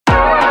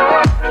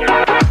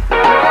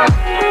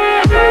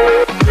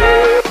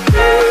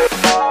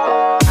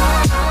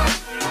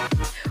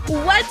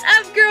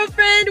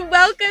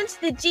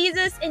the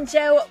Jesus and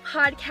Joe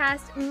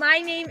podcast. My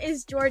name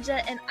is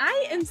Georgia, and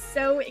I am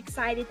so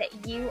excited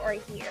that you are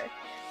here.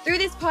 Through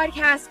this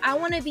podcast, I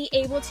want to be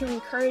able to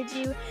encourage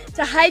you,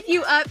 to hype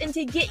you up, and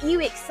to get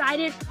you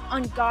excited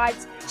on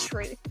God's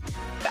truth.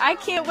 I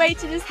can't wait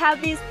to just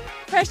have these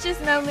precious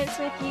moments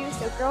with you.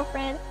 So,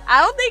 girlfriend, I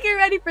don't think you're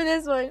ready for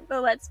this one,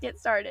 but let's get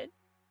started.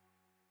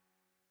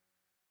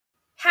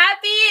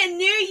 Happy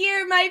New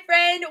Year, my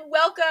friend.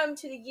 Welcome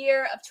to the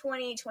year of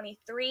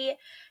 2023.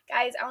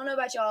 Guys, I don't know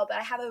about y'all, but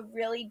I have a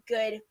really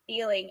good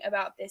feeling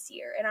about this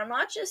year. And I'm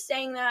not just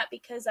saying that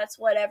because that's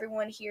what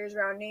everyone hears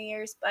around New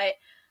Year's, but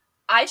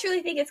I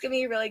truly think it's going to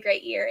be a really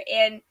great year.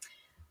 And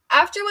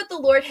after what the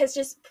Lord has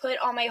just put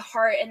on my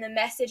heart and the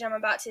message I'm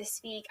about to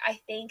speak,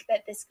 I think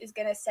that this is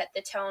going to set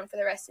the tone for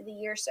the rest of the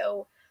year.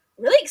 So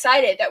really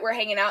excited that we're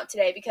hanging out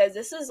today because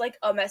this is like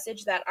a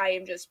message that I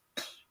am just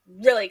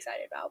really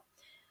excited about.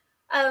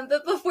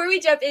 But before we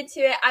jump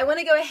into it, I want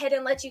to go ahead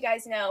and let you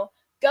guys know,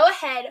 go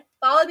ahead,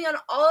 follow me on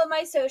all of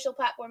my social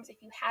platforms if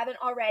you haven't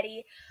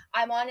already.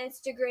 I'm on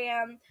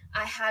Instagram,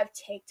 I have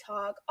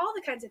TikTok, all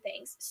the kinds of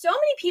things. So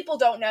many people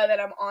don't know that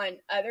I'm on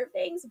other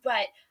things,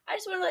 but I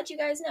just want to let you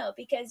guys know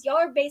because y'all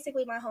are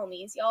basically my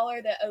homies. Y'all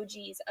are the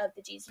OGs of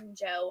the Jesus and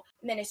Joe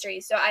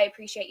ministry, so I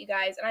appreciate you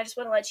guys. And I just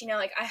want to let you know,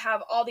 like, I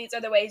have all these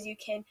other ways you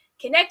can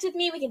connect with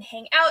me. We can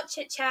hang out,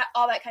 chit-chat,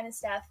 all that kind of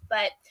stuff,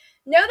 but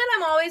know that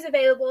I'm always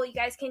available. You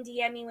guys can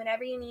DM me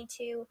whenever you need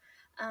to.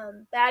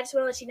 But I just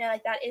want to let you know,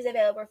 like, that is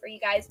available for you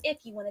guys if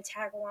you want to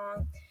tag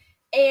along.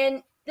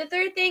 And the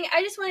third thing,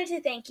 I just wanted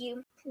to thank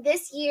you.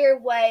 This year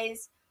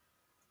was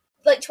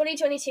like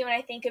 2022 when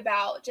I think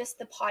about just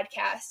the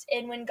podcast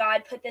and when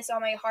God put this on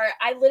my heart,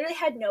 I literally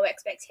had no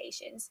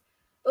expectations.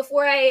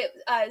 Before I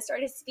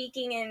started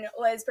speaking and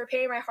was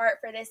preparing my heart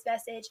for this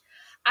message,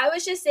 I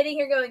was just sitting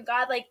here going,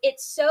 God, like,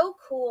 it's so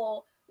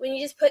cool when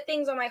you just put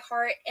things on my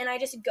heart and I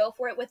just go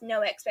for it with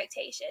no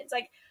expectations.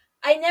 Like,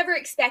 I never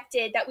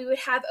expected that we would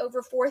have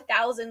over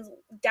 4,000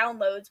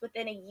 downloads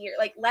within a year,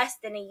 like less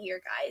than a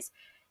year, guys.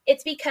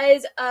 It's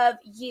because of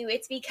you.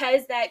 It's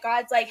because that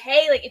God's like,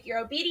 hey, like, if you're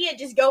obedient,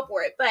 just go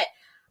for it. But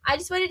I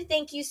just wanted to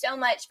thank you so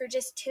much for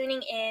just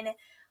tuning in,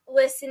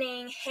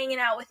 listening, hanging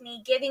out with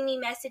me, giving me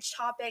message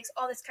topics,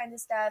 all this kind of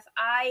stuff.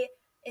 I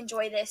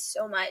enjoy this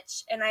so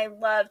much, and I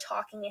love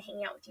talking and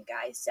hanging out with you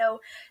guys.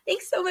 So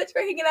thanks so much for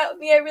hanging out with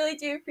me. I really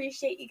do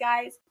appreciate you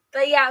guys.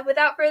 But yeah,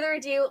 without further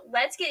ado,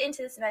 let's get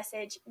into this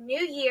message.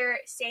 New year,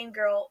 same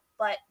girl,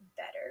 but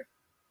better.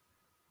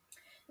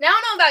 Now, I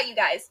don't know about you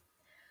guys.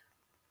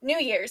 New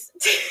Year's.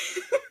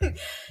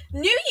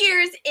 New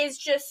Year's is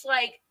just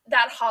like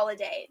that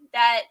holiday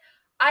that,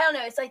 I don't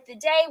know, it's like the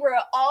day where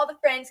all the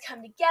friends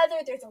come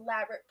together. There's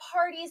elaborate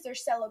parties,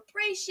 there's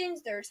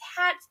celebrations, there's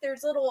hats,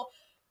 there's little,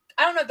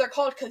 I don't know if they're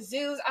called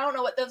kazoos. I don't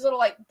know what those little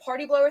like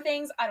party blower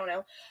things. I don't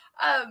know.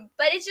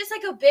 But it's just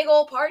like a big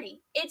old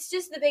party. It's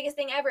just the biggest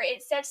thing ever.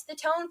 It sets the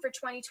tone for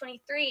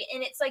 2023.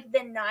 And it's like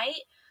the night.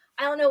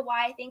 I don't know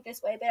why I think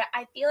this way, but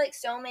I feel like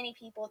so many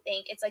people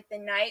think it's like the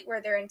night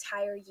where their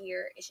entire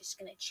year is just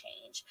going to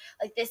change.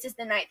 Like, this is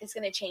the night that's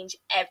going to change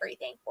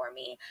everything for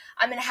me.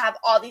 I'm going to have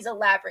all these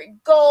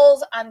elaborate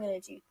goals. I'm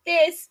going to do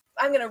this.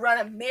 I'm going to run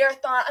a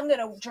marathon. I'm going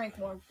to drink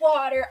more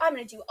water. I'm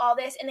going to do all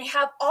this. And they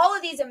have all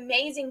of these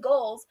amazing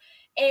goals.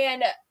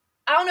 And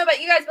I don't know about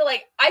you guys, but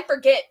like, I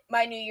forget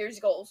my New Year's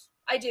goals.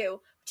 I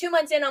do. 2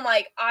 months in, I'm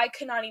like, I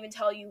could not even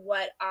tell you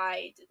what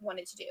I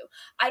wanted to do.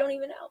 I don't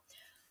even know.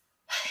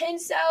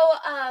 And so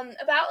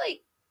about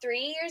like 3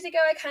 years ago,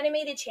 I kind of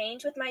made a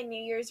change with my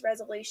New Year's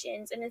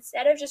resolutions. And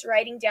instead of just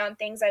writing down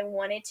things I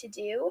wanted to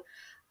do,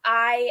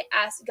 I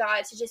asked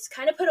God to just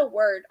kind of put a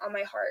word on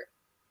my heart.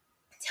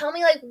 Tell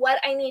me like what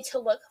I need to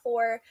look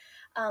for,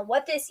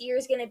 what this year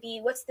is going to be,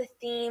 what's the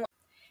theme.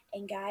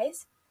 And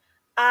guys,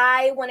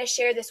 I want to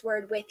share this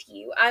word with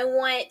you. I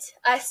want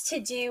us to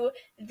do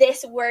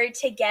this word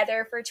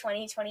together for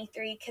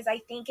 2023 because I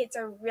think it's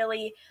a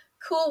really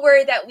cool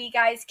word that we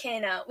guys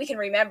can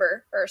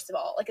remember. First of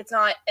all, like, it's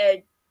not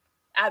an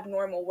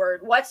abnormal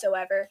word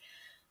whatsoever,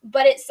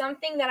 but it's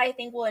something that I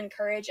think will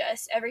encourage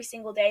us every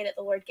single day that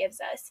the Lord gives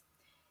us.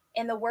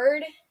 And the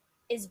word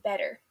is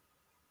better.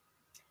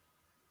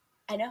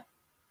 I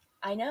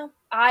know.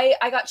 I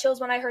got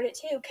chills when I heard it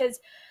too, because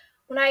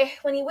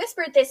when he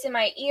whispered this in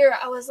my ear,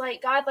 I was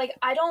like, God, like,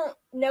 I don't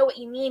know what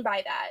you mean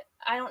by that.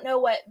 I don't know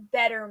what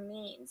better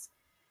means.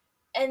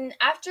 And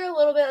after a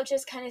little bit of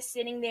just kind of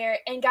sitting there,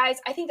 and guys,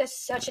 I think that's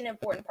such an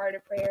important part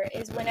of prayer,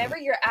 is whenever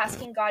you're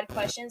asking God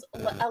questions,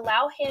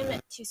 allow him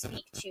to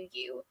speak to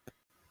you.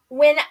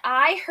 When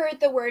I heard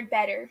the word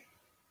better,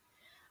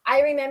 I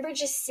remember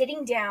just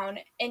sitting down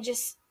and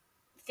just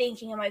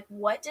thinking, I'm like,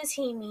 what does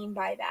he mean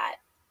by that?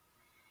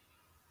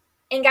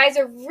 And guys,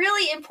 a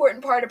really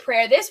important part of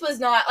prayer, this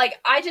was not like,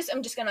 I'm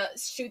just going to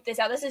shoot this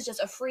out. This is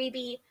just a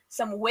freebie,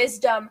 some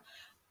wisdom.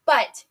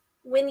 But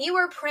when you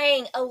are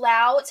praying,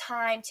 allow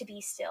time to be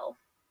still.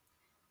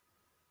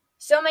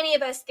 So many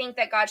of us think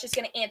that God's just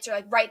going to answer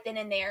like right then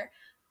and there.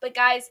 But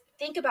guys,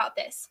 think about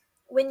this.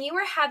 When you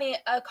are having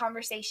a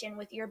conversation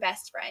with your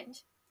best friend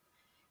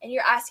and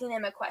you're asking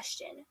them a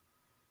question,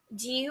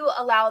 Do you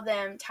allow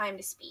them time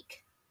to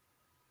speak?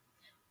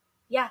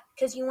 Yeah,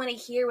 because you want to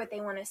hear what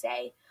they want to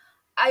say.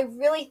 I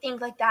really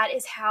think like that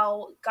is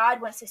how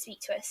God wants to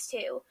speak to us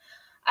too.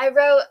 I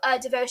wrote a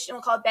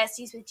devotional called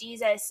Besties with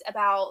Jesus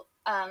about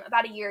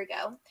a year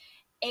ago,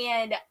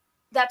 and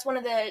that's one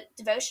of the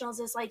devotionals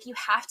is like you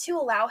have to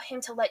allow him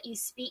to let you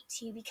speak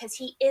to you because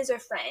he is a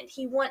friend.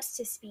 He wants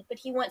to speak, but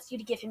he wants you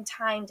to give him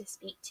time to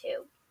speak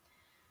too.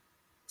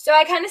 So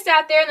I kind of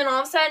sat there, and then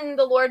all of a sudden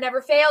the Lord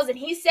never fails, and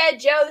he said,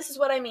 Joe, this is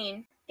what I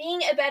mean.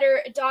 Being a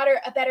better daughter,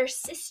 a better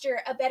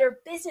sister, a better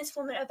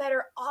businesswoman, a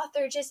better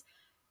author, just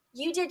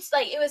you did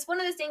like it was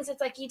one of those things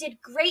that's like you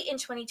did great in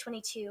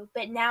 2022,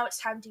 but now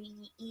it's time to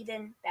be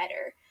even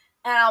better.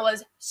 And I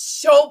was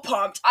so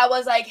pumped. I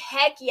was like,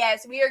 heck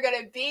yes, we are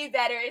gonna be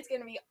better. It's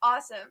gonna be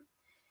awesome.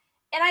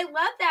 And I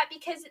love that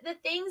because the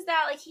things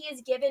that like he has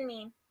given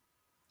me,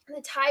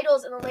 the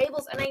titles and the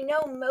labels, and I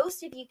know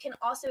most of you can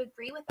also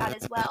agree with that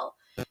as well.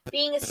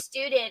 Being a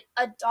student,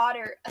 a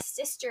daughter, a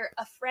sister,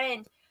 a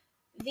friend,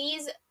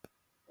 these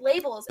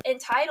labels and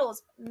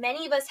titles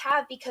many of us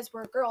have because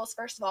we're girls,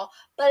 first of all,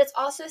 but it's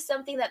also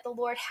something that the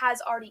Lord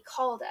has already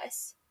called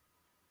us.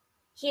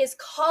 He has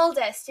called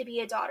us to be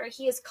a daughter.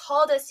 He has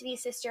called us to be a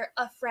sister,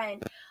 a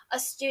friend, a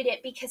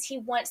student, because he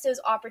wants those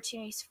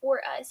opportunities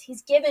for us.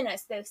 He's given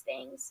us those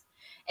things.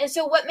 And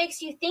so what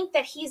makes you think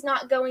that he's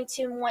not going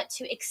to want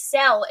to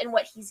excel in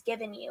what he's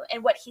given you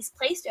and what he's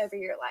placed over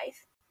your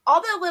life?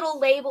 All the little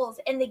labels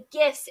and the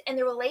gifts and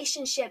the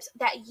relationships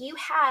that you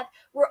have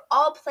were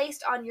all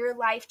placed on your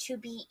life to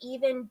be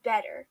even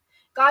better.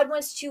 God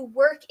wants to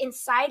work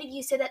inside of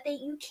you so that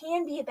you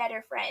can be a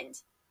better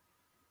friend.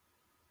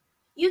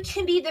 You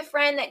can be the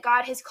friend that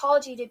God has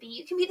called you to be.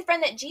 You can be the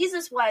friend that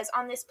Jesus was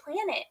on this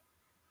planet.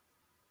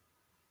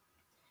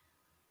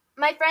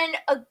 My friend,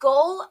 a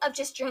goal of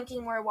just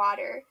drinking more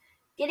water,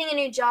 getting a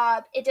new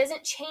job, it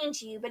doesn't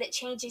change you, but it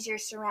changes your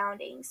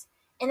surroundings.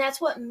 And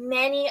that's what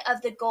many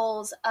of the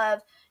goals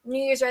of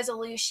New Year's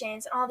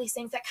resolutions and all these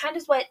things, that kind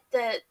of is what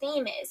the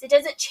theme is. It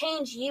doesn't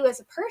change you as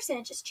a person,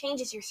 it just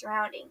changes your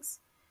surroundings.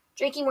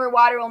 Drinking more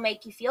water will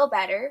make you feel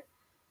better.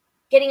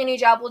 Getting a new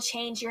job will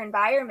change your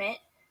environment.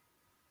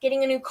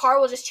 Getting a new car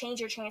will just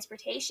change your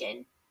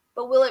transportation.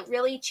 But will it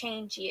really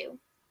change you?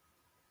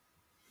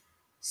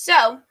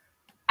 So,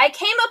 I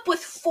came up with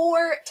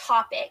 4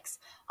 topics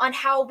on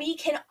how we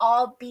can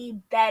all be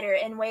better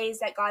in ways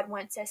that God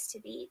wants us to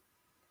be.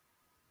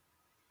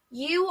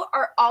 You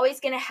are always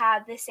going to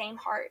have the same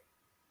heart.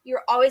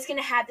 You're always going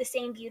to have the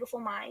same beautiful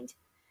mind.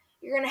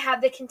 You're going to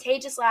have the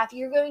contagious laugh.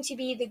 You're going to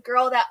be the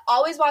girl that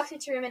always walks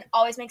into a room and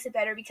always makes it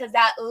better because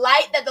that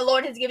light that the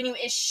Lord has given you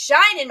is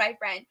shining, my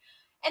friend.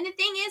 And the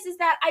thing is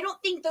that I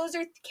don't think those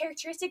are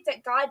characteristics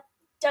that God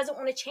doesn't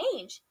want to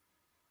change.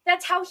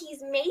 That's how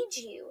he's made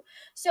you.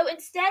 So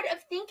instead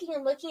of thinking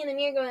and looking in the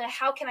mirror going,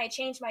 how can I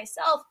change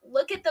myself?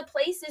 Look at the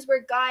places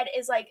where God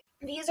is like,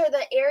 these are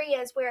the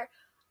areas where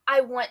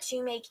I want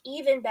to make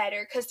even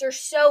better because they're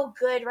so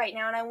good right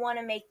now and I want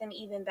to make them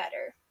even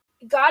better.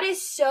 God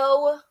is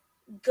so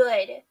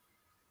good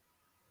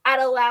at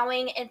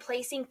allowing and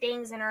placing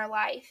things in our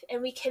life,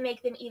 and we can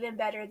make them even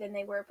better than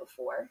they were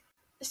before.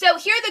 So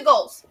here are the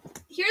goals.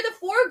 Here are the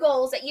 4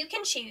 goals that you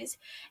can choose,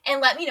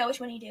 and let me know which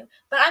one you do.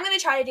 But I'm going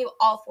to try to do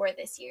all 4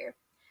 this year.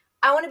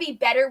 I want to be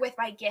better with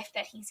my gift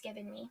that he's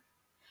given me.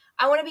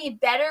 I want to be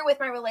better with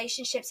my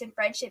relationships and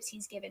friendships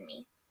he's given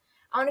me.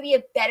 I want to be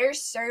a better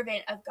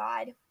servant of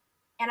God.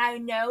 And I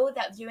know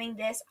that doing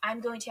this, I'm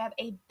going to have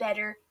a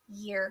better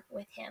year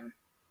with him.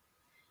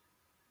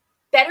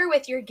 Better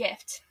with your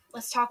gift.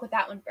 Let's talk with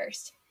that one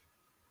first.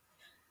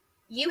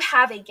 You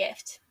have a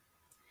gift.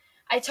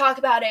 I talk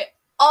about it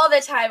all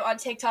the time on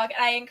TikTok,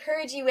 and I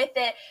encourage you with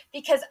it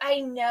because I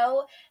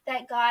know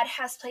that God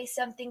has placed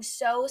something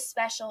so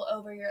special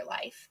over your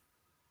life.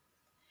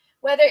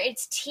 Whether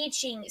it's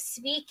teaching,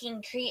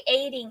 speaking,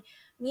 creating,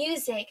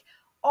 music,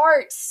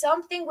 art,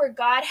 something where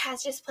God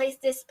has just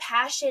placed this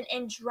passion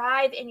and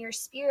drive in your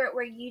spirit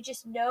where you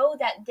just know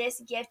that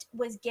this gift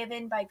was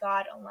given by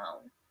God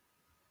alone.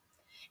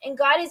 And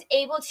God is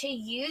able to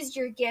use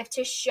your gift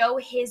to show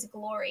his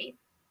glory.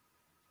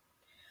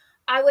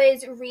 I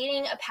was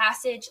reading a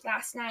passage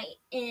last night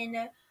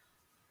in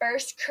 1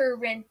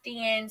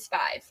 Corinthians 5.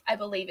 I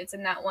believe it's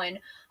in that one.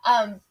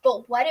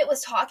 But what it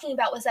was talking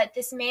about was that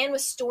this man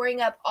was storing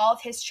up all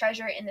of his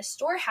treasure in the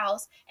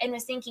storehouse and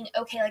was thinking,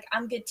 okay, like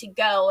I'm good to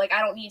go. Like I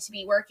don't need to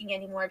be working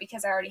anymore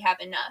because I already have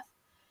enough.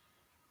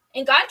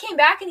 And God came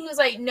back and he was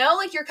like, no,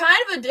 like you're kind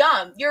of a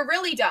dumb. You're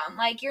really dumb.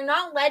 Like you're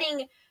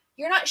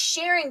not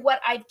sharing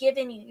what I've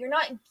given you. You're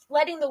not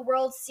letting the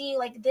world see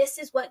like this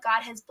is what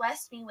God has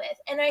blessed me with.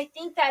 And I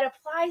think that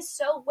applies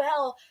so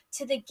well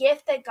to the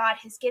gift that God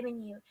has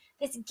given you.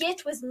 This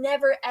gift was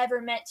never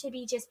ever meant to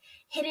be just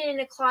hidden in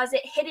a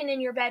closet, hidden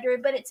in your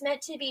bedroom, but it's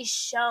meant to be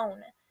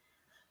shown.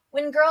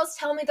 When girls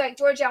tell me like,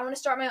 Georgia, I want to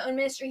start my own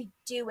ministry,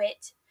 do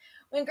it.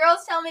 When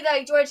girls tell me that,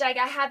 like, Georgia, like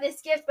I have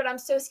this gift, but I'm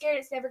so scared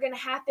it's never going to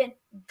happen,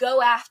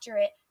 go after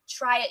it.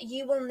 Try it.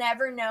 You will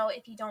never know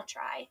if you don't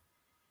try.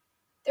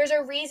 There's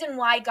a reason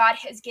why God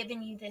has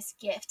given you this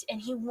gift,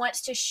 and he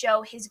wants to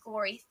show his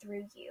glory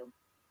through you.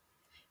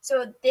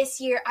 So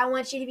this year, I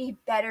want you to be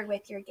better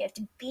with your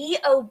gift. Be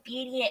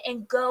obedient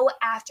and go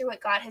after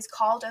what God has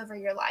called over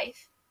your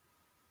life.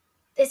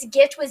 This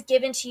gift was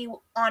given to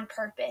you on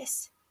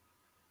purpose.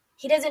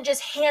 He doesn't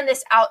just hand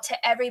this out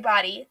to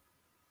everybody.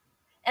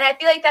 And I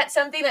feel like that's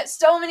something that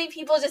so many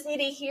people just need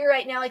to hear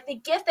right now. Like, the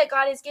gift that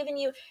God has given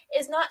you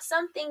is not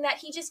something that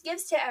he just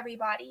gives to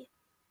everybody.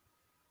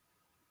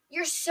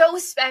 You're so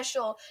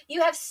special.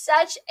 You have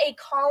such a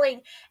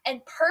calling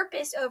and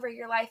purpose over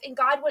your life, and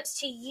God wants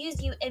to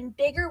use you in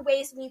bigger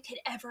ways than you could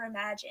ever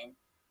imagine.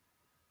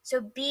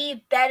 So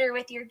be better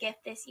with your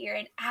gift this year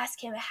and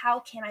ask him,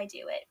 how can I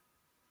do it?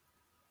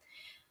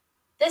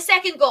 The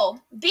second goal,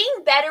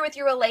 being better with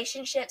your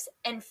relationships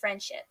and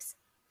friendships.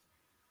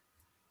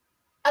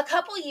 A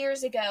couple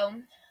years ago,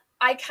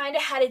 I kind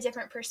of had a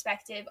different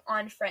perspective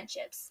on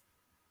friendships.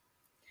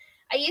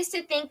 I used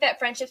to think that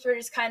friendships were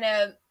just kind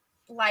of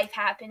life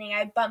happening.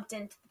 I bumped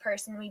into the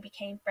person, we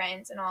became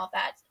friends, and all of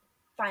that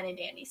fine and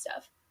dandy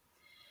stuff.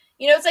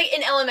 You know, it's like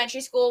in elementary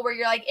school where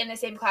you're like in the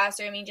same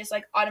classroom, you just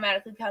like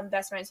automatically become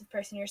best friends with the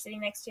person you're sitting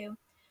next to.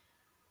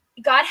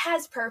 God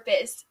has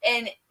purpose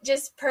and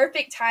just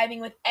perfect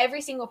timing with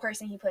every single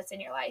person he puts in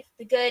your life,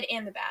 the good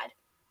and the bad.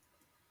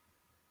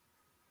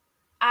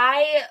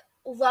 I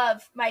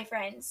love my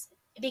friends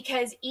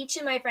because each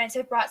of my friends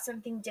have brought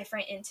something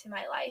different into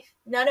my life.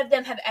 None of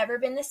them have ever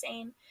been the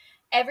same.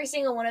 Every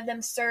single one of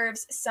them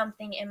serves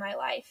something in my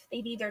life.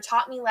 They've either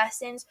taught me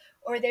lessons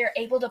or they're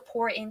able to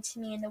pour into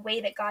me in the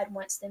way that God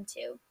wants them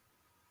to.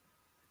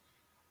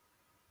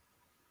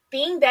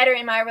 Being better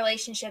in my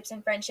relationships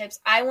and friendships,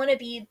 I want to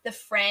be the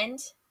friend.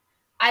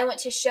 I want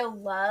to show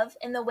love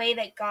in the way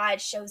that God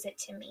shows it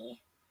to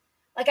me.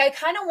 Like, I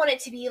kind of want it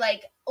to be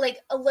like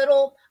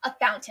a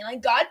fountain.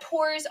 Like, God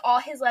pours all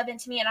his love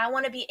into me, and I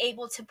want to be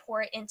able to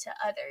pour it into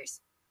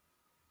others.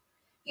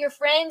 Your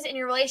friends and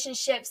your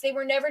relationships, they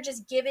were never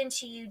just given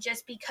to you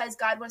just because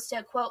God wants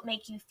to, quote,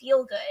 make you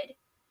feel good.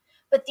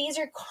 But these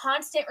are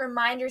constant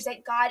reminders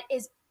that God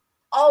is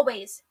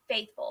always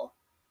faithful.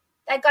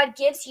 That God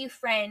gives you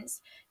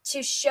friends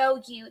to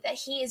show you that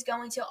he is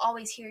going to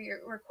always hear your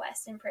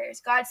requests and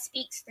prayers. God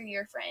speaks through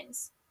your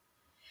friends.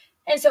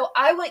 And so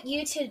I want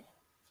you to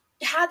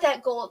have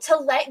that goal to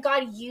let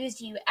God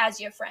use you as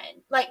your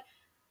friend. Like,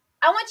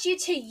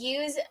 this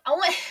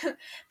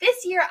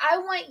year, I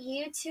want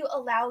you to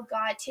allow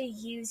God to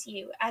use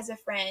you as a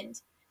friend,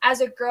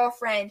 as a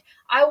girlfriend.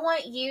 I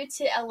want you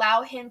to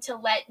allow him to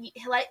let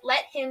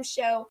him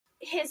show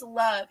his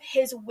love,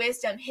 his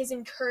wisdom, his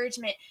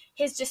encouragement,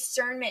 his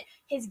discernment,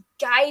 his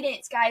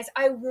guidance, guys.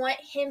 I want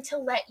him to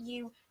let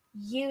you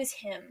use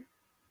him.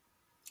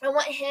 I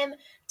want him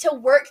to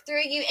work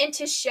through you and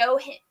to show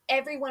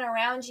everyone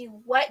around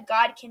you what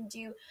God can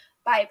do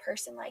by a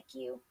person like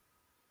you.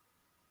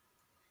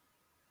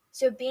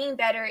 So being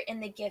better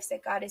in the gifts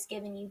that God has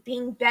given you,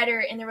 being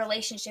better in the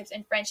relationships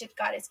and friendships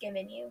God has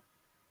given you.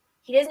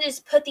 He doesn't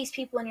just put these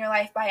people in your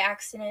life by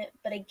accident,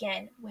 but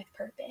again, with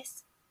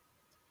purpose.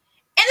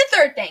 And the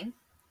third thing,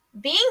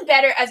 being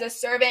better as a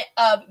servant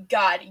of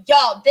God.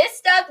 Y'all, this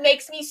stuff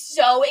makes me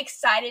so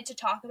excited to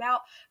talk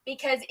about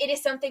because it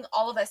is something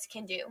all of us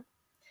can do.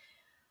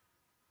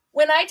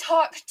 When I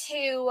talk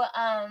to,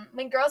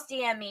 when girls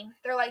DM me,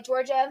 they're like,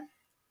 Georgia,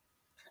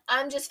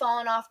 I'm just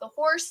falling off the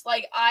horse.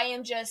 Like, I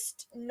am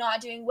just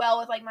not doing well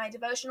with like my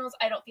devotionals.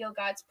 I don't feel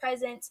God's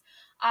presence.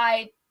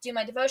 I do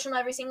my devotional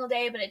every single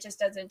day, but it just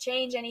doesn't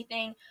change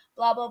anything,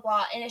 blah, blah,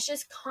 blah. And it's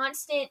just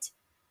constant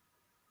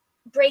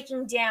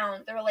breaking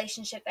down the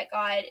relationship that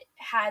God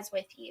has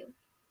with you.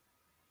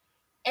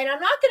 And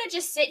I'm not going to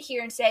just sit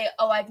here and say,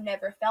 oh, I've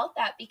never felt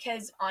that,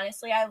 because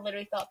honestly, I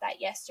literally felt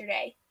that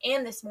yesterday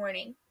and this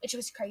morning, which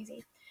was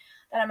crazy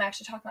that I'm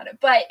actually talking about it.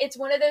 But it's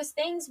one of those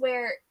things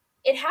where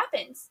it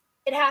happens.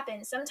 It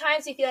happens.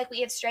 Sometimes we feel like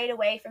we have strayed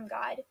away from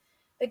God,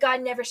 but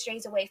God never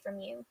strays away from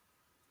you.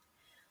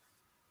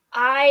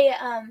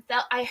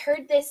 I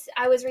heard this,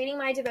 I was reading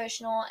my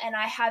devotional, and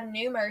I have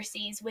New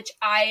Mercies, which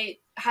I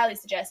highly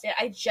suggest it.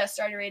 I just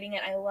started reading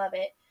it. I love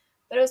it.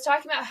 But it was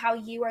talking about how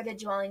you are the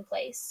dwelling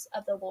place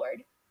of the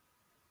Lord.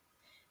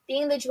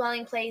 Being the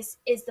dwelling place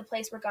is the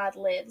place where God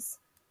lives.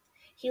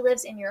 He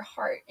lives in your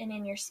heart and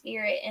in your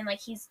spirit, and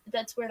like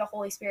that's where the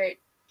Holy Spirit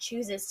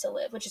chooses to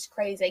live, which is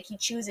crazy. Like, he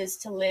chooses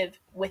to live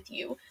with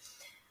you.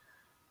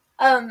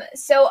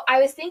 So I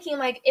was thinking,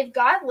 like, if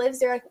God lives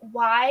there, like,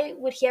 why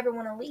would he ever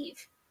want to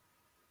leave?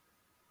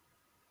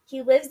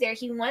 He lives there.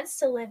 He wants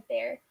to live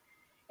there.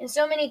 And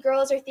so many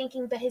girls are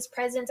thinking, but his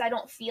presence, I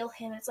don't feel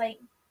him. It's like,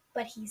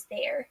 but he's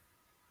there.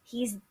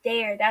 He's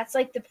there. That's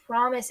like the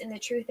promise and the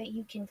truth that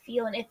you can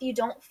feel. And if you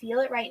don't feel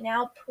it right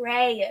now,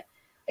 pray.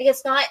 Like,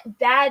 it's not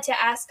bad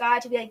to ask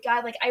God to be like,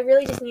 God, like, I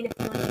really just need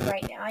to feel you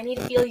right now. I need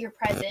to feel your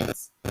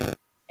presence. And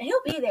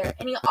he'll be there.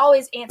 And he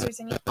always answers,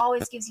 and he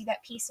always gives you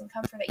that peace and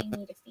comfort that you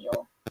need to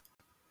feel.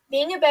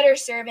 Being a better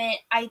servant,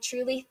 I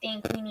truly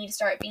think we need to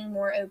start being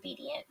more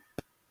obedient.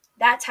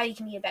 That's how you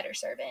can be a better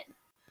servant.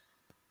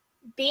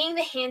 Being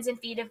the hands and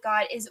feet of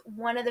God is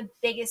one of the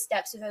biggest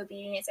steps of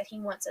obedience that he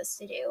wants us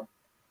to do.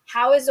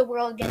 How is the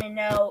world going to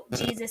know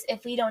Jesus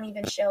if we don't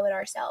even show it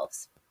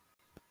ourselves?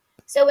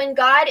 So when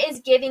God is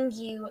giving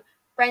you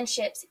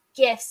friendships,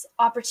 gifts,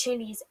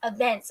 opportunities,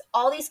 events,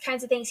 all these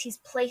kinds of things he's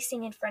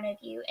placing in front of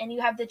you, and you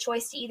have the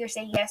choice to either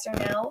say yes or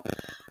no,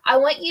 I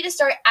want you to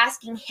start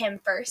asking him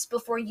first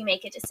before you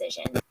make a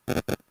decision.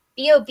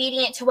 Be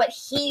obedient to what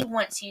he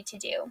wants you to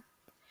do.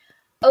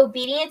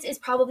 Obedience is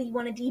probably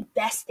one of the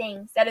best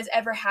things that has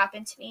ever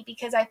happened to me,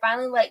 because I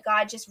finally let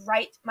God just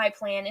write my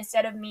plan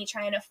instead of me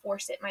trying to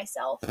force it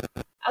myself.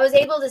 I was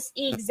able to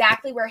see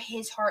exactly where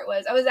his heart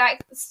was. I was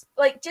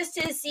just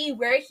to see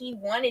where he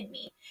wanted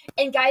me.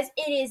 And guys,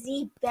 it is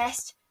the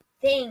best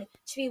thing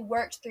to be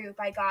worked through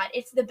by God.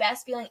 It's the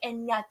best feeling,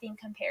 and nothing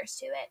compares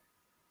to it.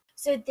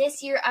 So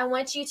this year, I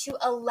want you to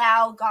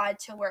allow God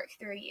to work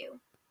through you.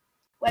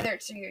 Whether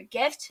it's through your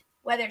gift,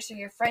 whether it's through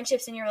your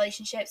friendships and your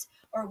relationships,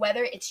 or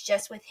whether it's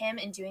just with him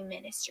and doing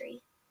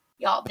ministry.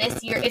 Y'all,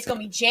 this year, it's going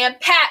to be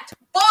jam-packed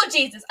full of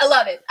Jesus. I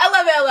love it. I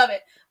love it. I love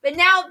it. But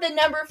now the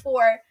number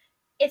 4,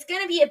 it's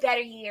going to be a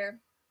better year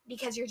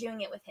because you're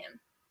doing it with him.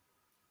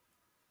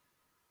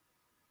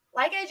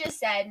 Like I just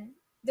said,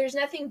 there's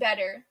nothing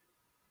better.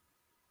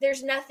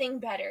 There's nothing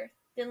better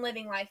than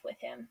living life with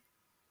him.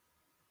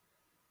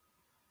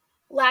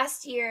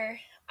 Last year,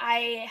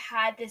 I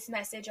had this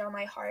message on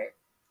my heart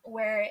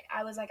where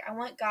I was like, I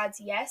want God's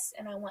yes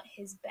and I want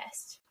his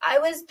best. I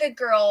was the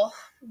girl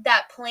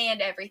that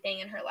planned everything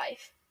in her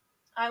life.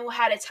 I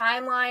had a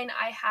timeline.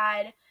 I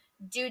had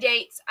due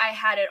dates. I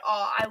had it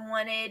all. I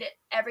wanted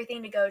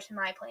everything to go to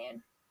my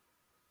plan.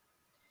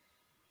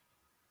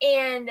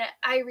 And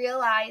I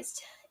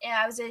realized, and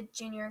I was a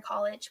junior in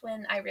college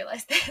when I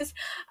realized this,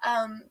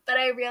 but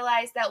I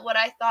realized that what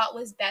I thought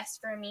was best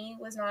for me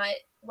was not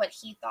what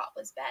he thought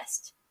was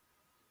best.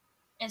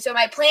 And so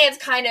my plans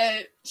kind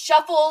of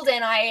shuffled,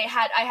 and I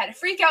had a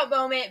freak out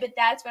moment, but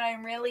that's when I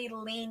really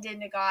leaned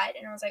into God.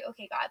 And I was like,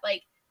 okay, God,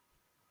 like,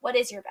 what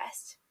is your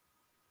best?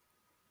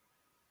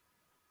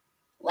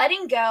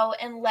 Letting go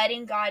and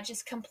letting God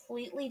just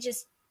completely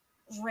just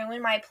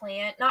ruin my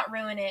plan, not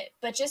ruin it,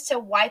 but just to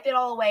wipe it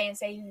all away and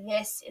say,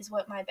 this is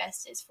what my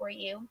best is for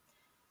you,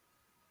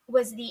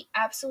 was the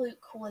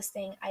absolute coolest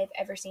thing I've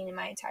ever seen in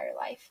my entire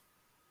life.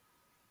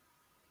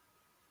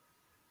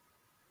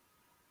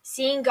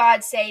 Seeing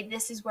God say,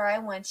 this is where I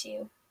want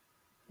you.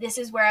 This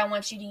is where I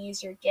want you to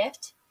use your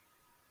gift.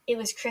 It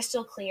was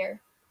crystal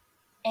clear.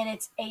 And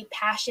it's a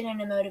passion and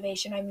a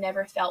motivation I've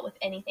never felt with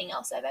anything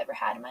else I've ever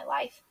had in my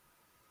life.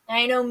 And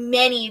I know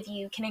many of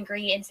you can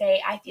agree and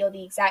say, I feel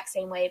the exact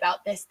same way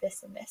about this,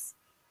 this, and this.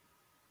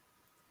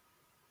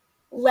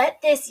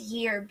 Let this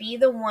year be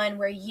the one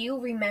where you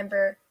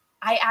remember,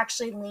 I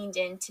actually leaned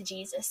into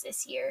Jesus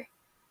this year.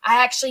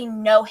 I actually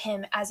know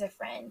him as a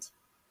friend.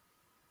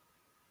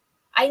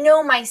 I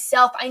know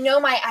myself. I know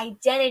my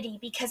identity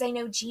because I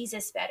know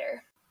Jesus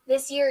better.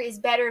 This year is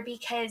better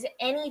because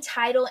any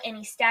title,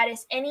 any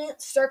status, any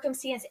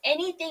circumstance,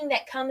 anything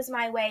that comes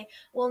my way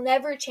will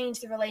never change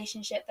the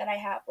relationship that I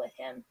have with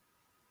him.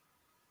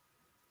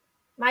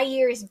 My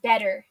year is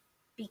better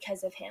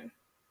because of him.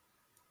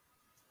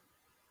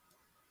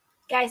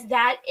 Guys,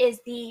 that is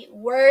the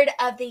word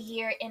of the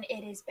year, and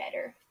it is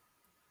better.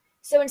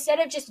 So instead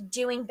of just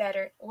doing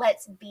better,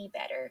 let's be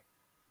better.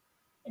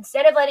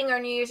 Instead of letting our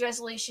New Year's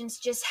resolutions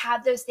just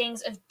have those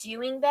things of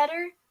doing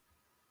better,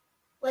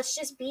 let's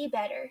just be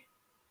better.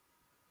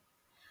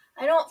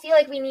 I don't feel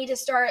like we need to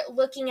start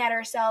looking at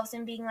ourselves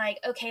and being like,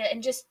 okay,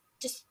 and just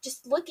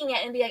looking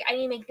at it and be like, I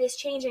need to make this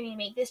change, I need to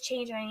make this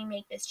change, and I need to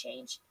make this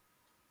change.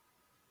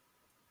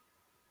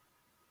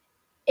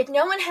 If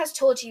no one has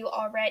told you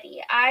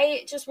already,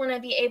 I just want to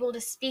be able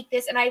to speak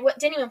this, and I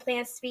didn't even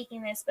plan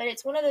speaking this, but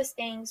it's one of those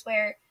things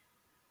where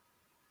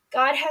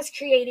God has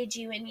created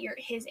you in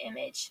his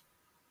image.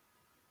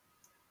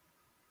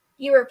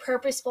 You are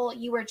purposeful,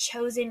 you are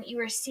chosen, you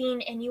are seen,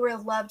 and you are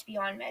loved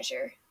beyond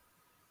measure.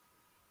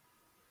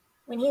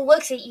 When he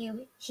looks at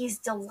you, he's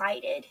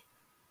delighted.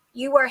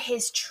 You are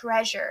his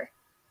treasure.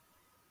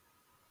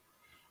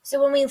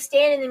 So when we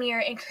stand in the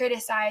mirror and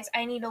criticize,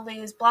 I need to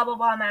lose blah, blah,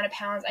 blah amount of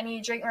pounds, I need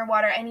to drink more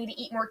water, I need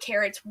to eat more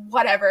carrots,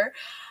 whatever.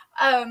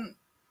 I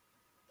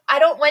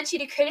don't want you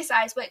to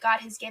criticize what God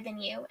has given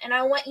you. And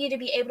I want you to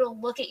be able to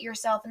look at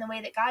yourself in the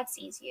way that God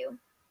sees you.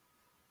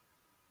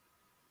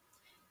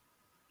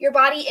 Your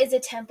body is a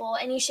temple,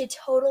 and you should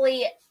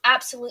totally,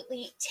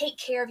 absolutely take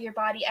care of your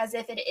body as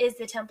if it is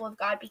the temple of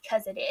God,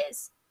 because it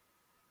is.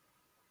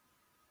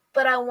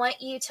 But I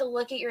want you to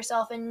look at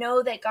yourself and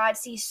know that God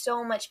sees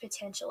so much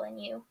potential in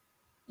you.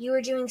 You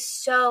are doing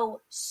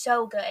so,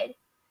 so good.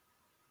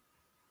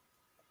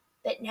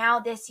 But now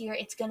this year,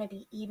 it's going to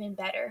be even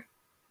better.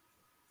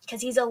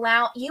 Because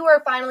you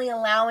are finally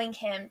allowing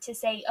him to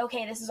say,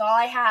 okay, this is all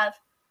I have.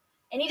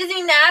 And he doesn't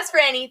even ask for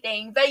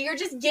anything, but you're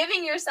just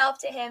giving yourself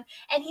to him.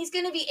 And he's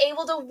going to be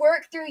able to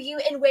work through you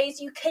in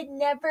ways you could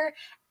never,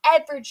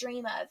 ever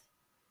dream of.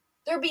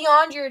 They're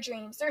beyond your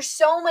dreams. They're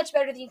so much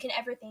better than you can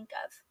ever think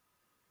of.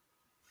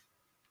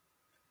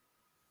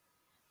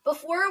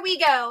 Before we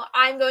go,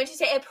 I'm going to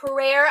say a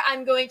prayer.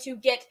 I'm going to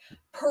get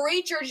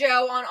Preacher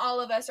Joe on all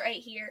of us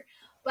right here.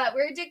 But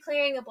we're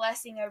declaring a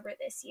blessing over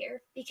this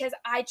year because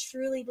I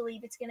truly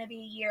believe it's going to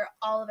be a year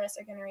all of us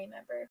are going to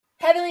remember.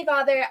 Heavenly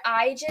Father,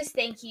 I just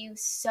thank you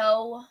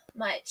so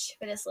much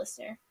for this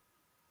listener.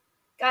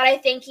 God, I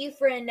thank you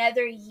for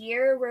another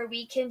year where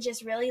we can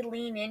just really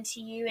lean into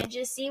you and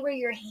just see where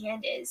your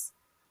hand is.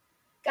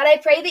 God, I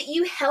pray that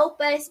you help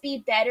us be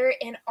better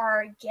in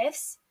our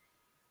gifts,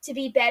 to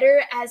be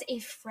better as a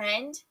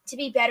friend, to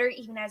be better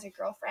even as a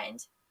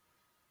girlfriend,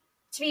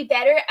 to be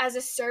better as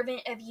a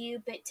servant of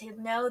you, but to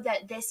know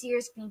that this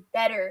year's be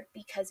better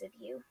because of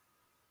you.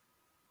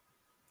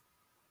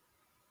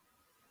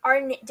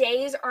 Our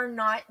days are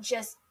not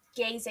just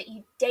days that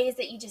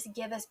you just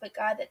give us, but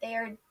God, that they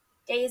are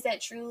days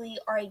that truly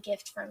are a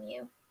gift from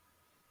you.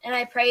 And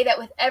I pray that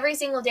with every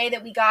single day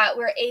that we got,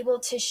 we're able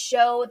to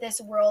show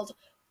this world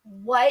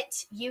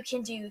what you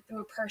can do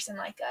through a person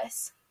like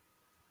us.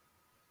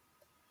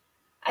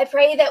 I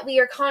pray that we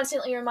are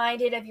constantly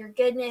reminded of your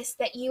goodness,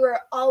 that you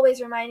are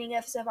always reminding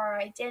us of our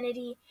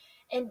identity,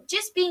 and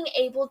just being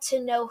able to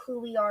know who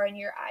we are in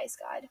your eyes,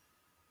 God.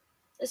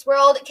 This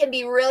world can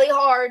be really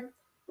hard,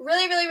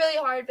 really, really, really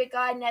hard, but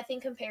God, nothing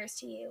compares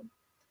to you.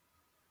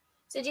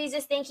 So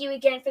Jesus, thank you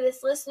again for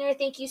this listener.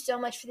 Thank you so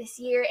much for this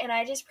year, and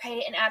I just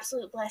pray an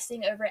absolute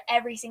blessing over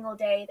every single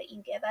day that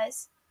you give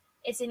us.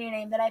 It's in your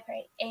name that I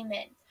pray.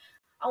 Amen.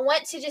 I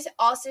want to just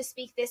also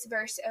speak this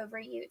verse over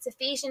you. It's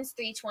Ephesians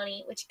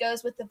 3:20, which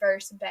goes with the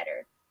verse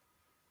better.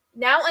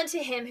 Now unto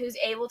him who's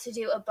able to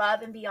do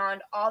above and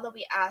beyond all that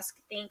we ask,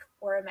 think,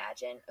 or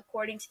imagine,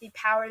 according to the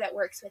power that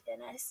works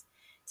within us.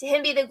 To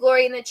him be the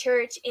glory in the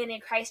church and in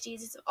Christ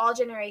Jesus of all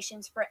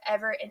generations,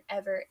 forever and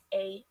ever.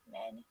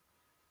 Amen.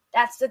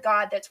 That's the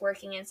God that's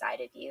working inside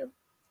of you.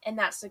 And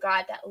that's the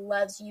God that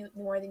loves you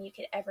more than you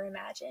could ever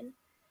imagine.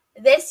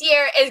 This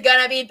year is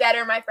going to be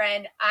better, my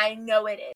friend. I know it is.